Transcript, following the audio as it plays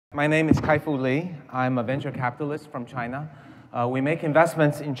My name is Kai-Fu Lee. I'm a venture capitalist from China. We make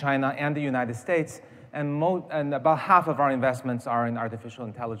investments in China and the United States, and about half of our investments are in artificial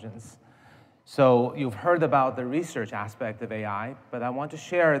intelligence. So you've heard about the research aspect of AI, but I want to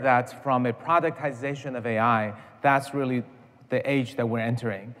share that from a productization of AI, that's really the age that we're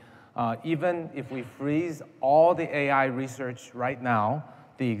entering. Even if we freeze all the AI research right now,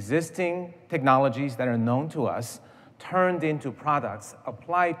 the existing technologies that are known to us turned into products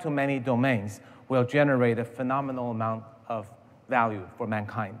applied to many domains will generate a phenomenal amount of value for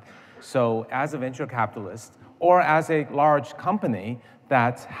mankind. So as a venture capitalist or as a large company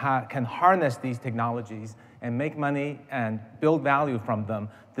that can harness these technologies and make money and build value from them,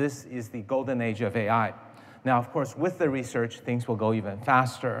 this is the golden age of AI. Now, of course, with the research, things will go even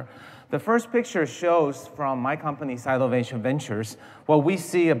faster. The first picture shows from my company, Silovation Ventures, what we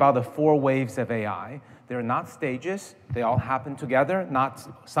see about the 4 waves of AI. They're not stages. They all happen together, not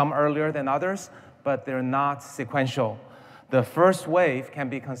some earlier than others, but they're not sequential. The first wave can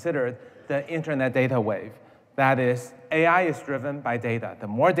be considered the internet data wave. That is, AI is driven by data. The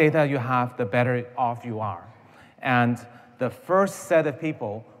more data you have, the better off you are. And the first set of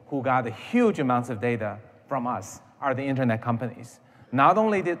people who got huge amounts of data from us are the internet companies. Not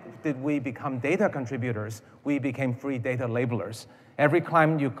only did we become data contributors, we became free data labelers. Every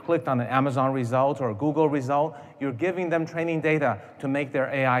time you clicked on an Amazon result or a Google result, you're giving them training data to make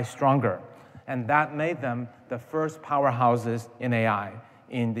their AI stronger. And that made them the first powerhouses in AI.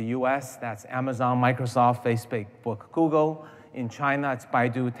 In the US, that's Amazon, Microsoft, Facebook, Google. In China, it's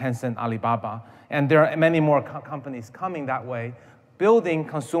Baidu, Tencent, Alibaba. And there are many more companies coming that way, building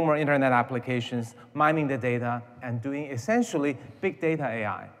consumer internet applications, mining the data, and doing essentially big data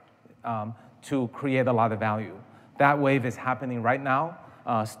AI to create a lot of value. That wave is happening right now,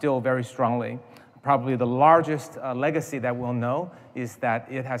 still very strongly. Probably the largest legacy that we'll know is that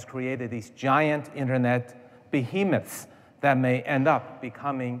it has created these giant internet behemoths that may end up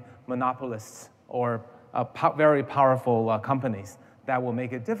becoming monopolists or very powerful companies that will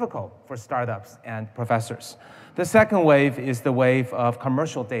make it difficult for startups and professors. The second wave is the wave of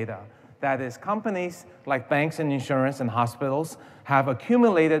commercial data. That is, companies like banks and insurance and hospitals have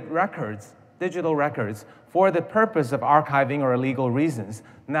accumulated records, digital records, for the purpose of archiving or illegal reasons.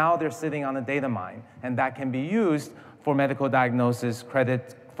 Now they're sitting on a data mine, and that can be used for medical diagnosis,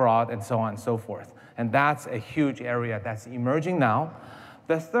 credit fraud, and so on and so forth. And that's a huge area that's emerging now.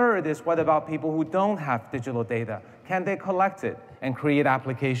 The third is, what about people who don't have digital data? Can they collect it and create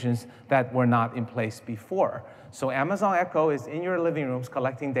applications that were not in place before? So Amazon Echo is in your living rooms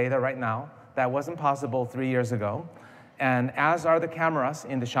collecting data right now. That wasn't possible 3 years ago. And as are the cameras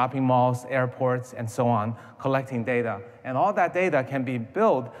in the shopping malls, airports, and so on, collecting data. And all that data can be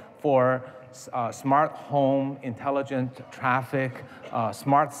built for smart home, intelligent traffic,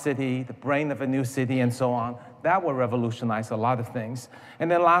 smart city, the brain of a new city, and so on. That will revolutionize a lot of things. And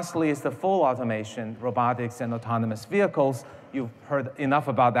then lastly is the full automation, robotics and autonomous vehicles. You've heard enough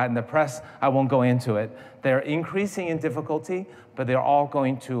about that in the press. I won't go into it. They're increasing in difficulty, but they're all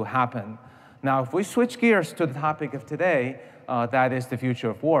going to happen. Now, if we switch gears to the topic of today, that is the future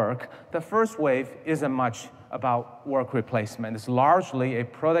of work, the first wave isn't much about work replacement. It's largely a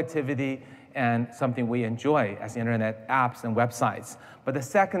productivity and something we enjoy as internet apps and websites. But the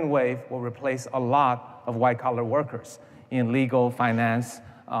second wave will replace a lot of white-collar workers in legal, finance,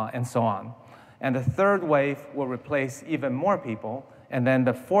 and so on. And the third wave will replace even more people. And then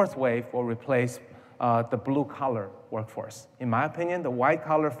the fourth wave will replace the blue-collar workforce. In my opinion, the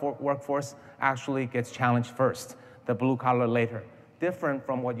white-collar workforce actually gets challenged first, the blue-collar later, different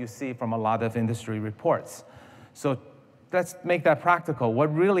from what you see from a lot of industry reports. So let's make that practical.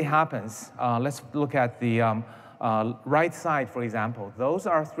 What really happens, let's look at the right side, for example. Those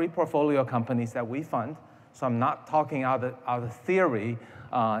are 3 portfolio companies that we fund. So I'm not talking out of theory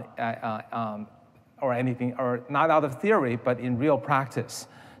or anything, or not out of theory, but in real practice.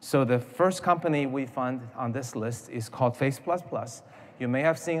 So the first company we fund on this list is called Face++. You may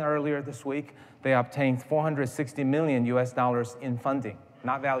have seen earlier this week, they obtained $460 million in funding,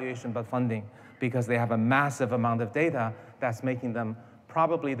 not valuation, but funding, because they have a massive amount of data that's making them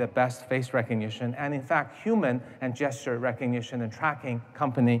probably the best face recognition and, in fact, human and gesture recognition and tracking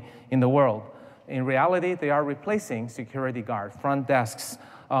company in the world. In reality, they are replacing security guard, front desks,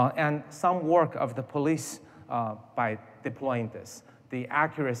 and some work of the police by deploying this. The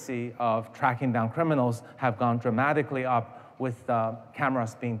accuracy of tracking down criminals have gone dramatically up with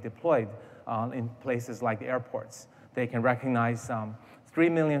cameras being deployed in places like airports. They can recognize 3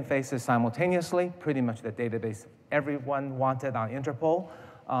 million faces simultaneously, pretty much the database everyone wanted on Interpol,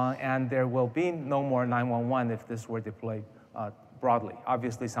 and there will be no more 911 if this were deployed broadly.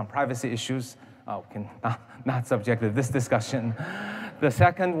 Obviously, some privacy issues not subject to this discussion. The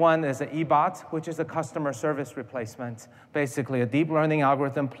second one is an eBot, which is a customer service replacement, basically a deep learning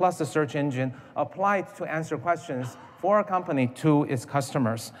algorithm plus a search engine applied to answer questions for a company to its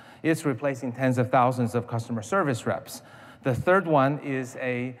customers. It's replacing tens of thousands of customer service reps. The third one is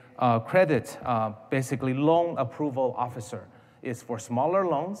a credit, basically loan approval officer. It's for smaller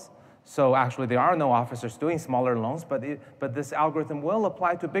loans. So actually, there are no officers doing smaller loans, but this algorithm will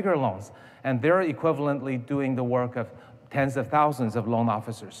apply to bigger loans. And they're equivalently doing the work of tens of thousands of loan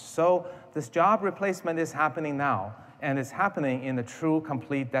officers. So this job replacement is happening now, and it's happening in a true,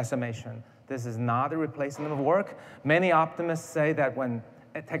 complete decimation. This is not a replacement of work. Many optimists say that when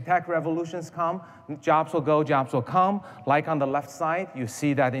tech revolutions come, jobs will go, jobs will come. Like on the left side, you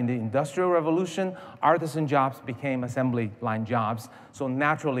see that in the Industrial Revolution, artisan jobs became assembly line jobs. So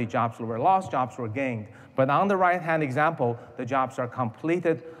naturally, jobs were lost, jobs were gained. But on the right-hand example, the jobs are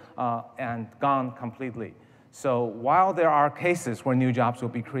completed and gone completely. So while there are cases where new jobs will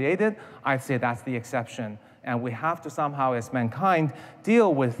be created, I'd say that's the exception. And we have to somehow, as mankind,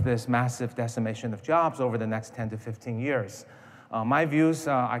 deal with this massive decimation of jobs over the next 10 to 15 years. My views,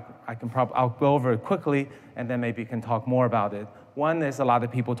 I'll go over it quickly, and then maybe can talk more about it. One is a lot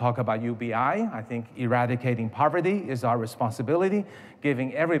of people talk about UBI. I think eradicating poverty is our responsibility.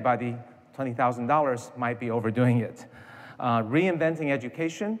 Giving everybody $20,000 might be overdoing it. Reinventing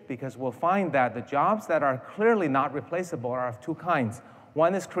education, because we'll find that the jobs that are clearly not replaceable are of two kinds.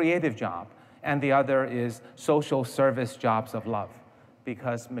 One is creative job, and the other is social service jobs of love.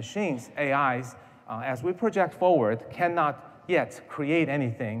 Because machines, AIs, as we project forward, cannot yet create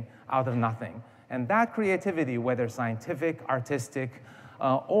anything out of nothing. And that creativity, whether scientific, artistic,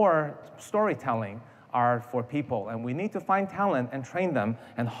 or storytelling, are for people. And we need to find talent and train them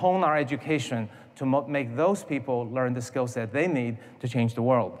and hone our education to make those people learn the skill set they need to change the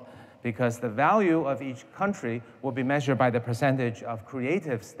world. Because the value of each country will be measured by the percentage of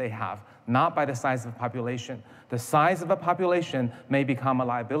creatives they have, not by the size of the population. The size of a population may become a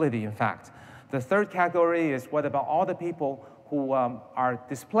liability, in fact. The third category is what about all the people who are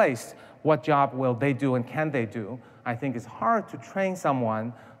displaced? What job will they do and can they do? I think it's hard to train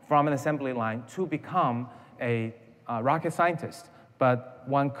someone from an assembly line to become a rocket scientist. But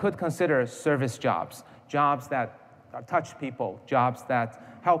one could consider service jobs, jobs that touch people, jobs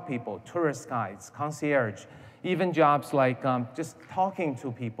that help people, tourist guides, concierge, even jobs like just talking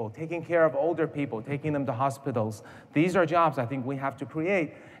to people, taking care of older people, taking them to hospitals. These are jobs I think we have to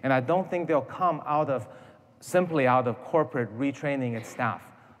create, and I don't think they'll come simply out of corporate retraining its staff.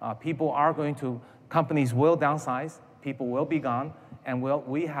 Companies will downsize, people will be gone, and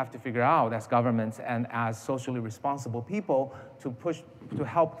we have to figure out as governments and as socially responsible people to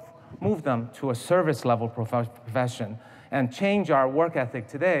help move them to a service level profession and change our work ethic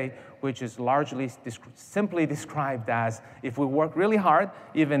today, which is largely simply described as if we work really hard,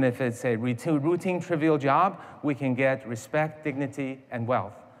 even if it's a routine, trivial job, we can get respect, dignity, and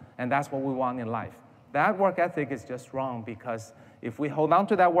wealth. And that's what we want in life. That work ethic is just wrong, because if we hold on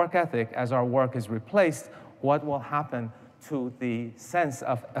to that work ethic as our work is replaced, what will happen to the sense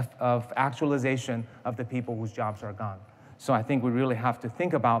of actualization of the people whose jobs are gone? So I think we really have to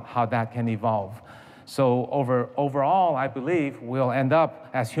think about how that can evolve. So overall, I believe we'll end up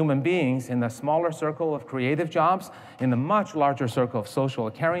as human beings in a smaller circle of creative jobs, in a much larger circle of social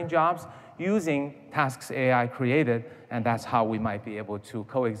or caring jobs, using tasks AI created, and that's how we might be able to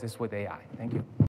coexist with AI. Thank you.